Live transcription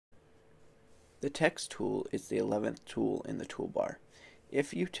The text tool is the 11th tool in the toolbar.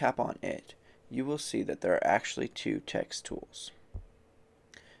 If you tap on it, you will see that there are actually two text tools: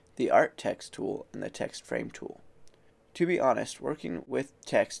 the Art Text tool and the Text Frame tool. To be honest, working with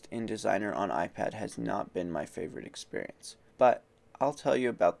text in Designer on iPad has not been my favorite experience, but I'll tell you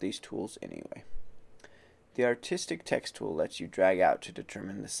about these tools anyway. The Artistic Text tool lets you drag out to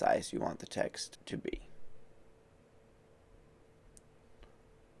determine the size you want the text to be.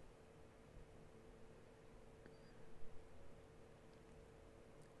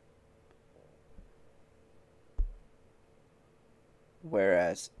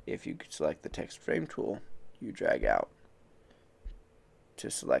 Whereas if you select the Text Frame tool, you drag out to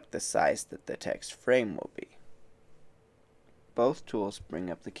select the size that the text frame will be. Both tools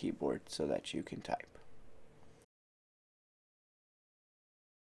bring up the keyboard so that you can type.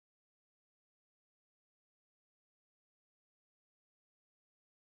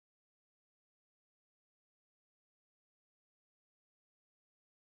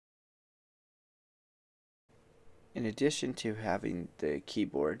 In addition to having the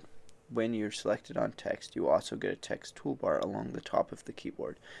keyboard, when you're selected on text, you also get a text toolbar along the top of the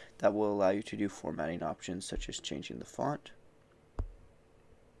keyboard that will allow you to do formatting options such as changing the font,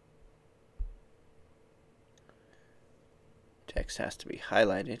 text has to be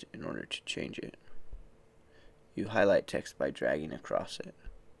highlighted in order to change it. You highlight text by dragging across it.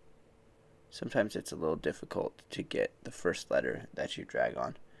 Sometimes it's a little difficult to get the first letter that you drag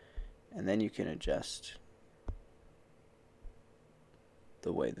on, and then you can adjust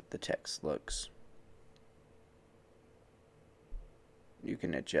the way that the text looks. You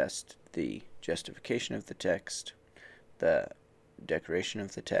can adjust the justification of the text, the decoration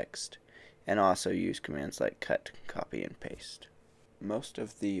of the text, and also use commands like cut, copy, and paste. Most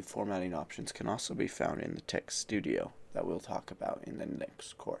of the formatting options can also be found in the Text Studio that we'll talk about in the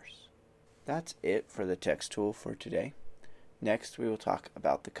next course. That's it for the text tool for today. Next, we will talk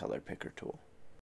about the color picker tool.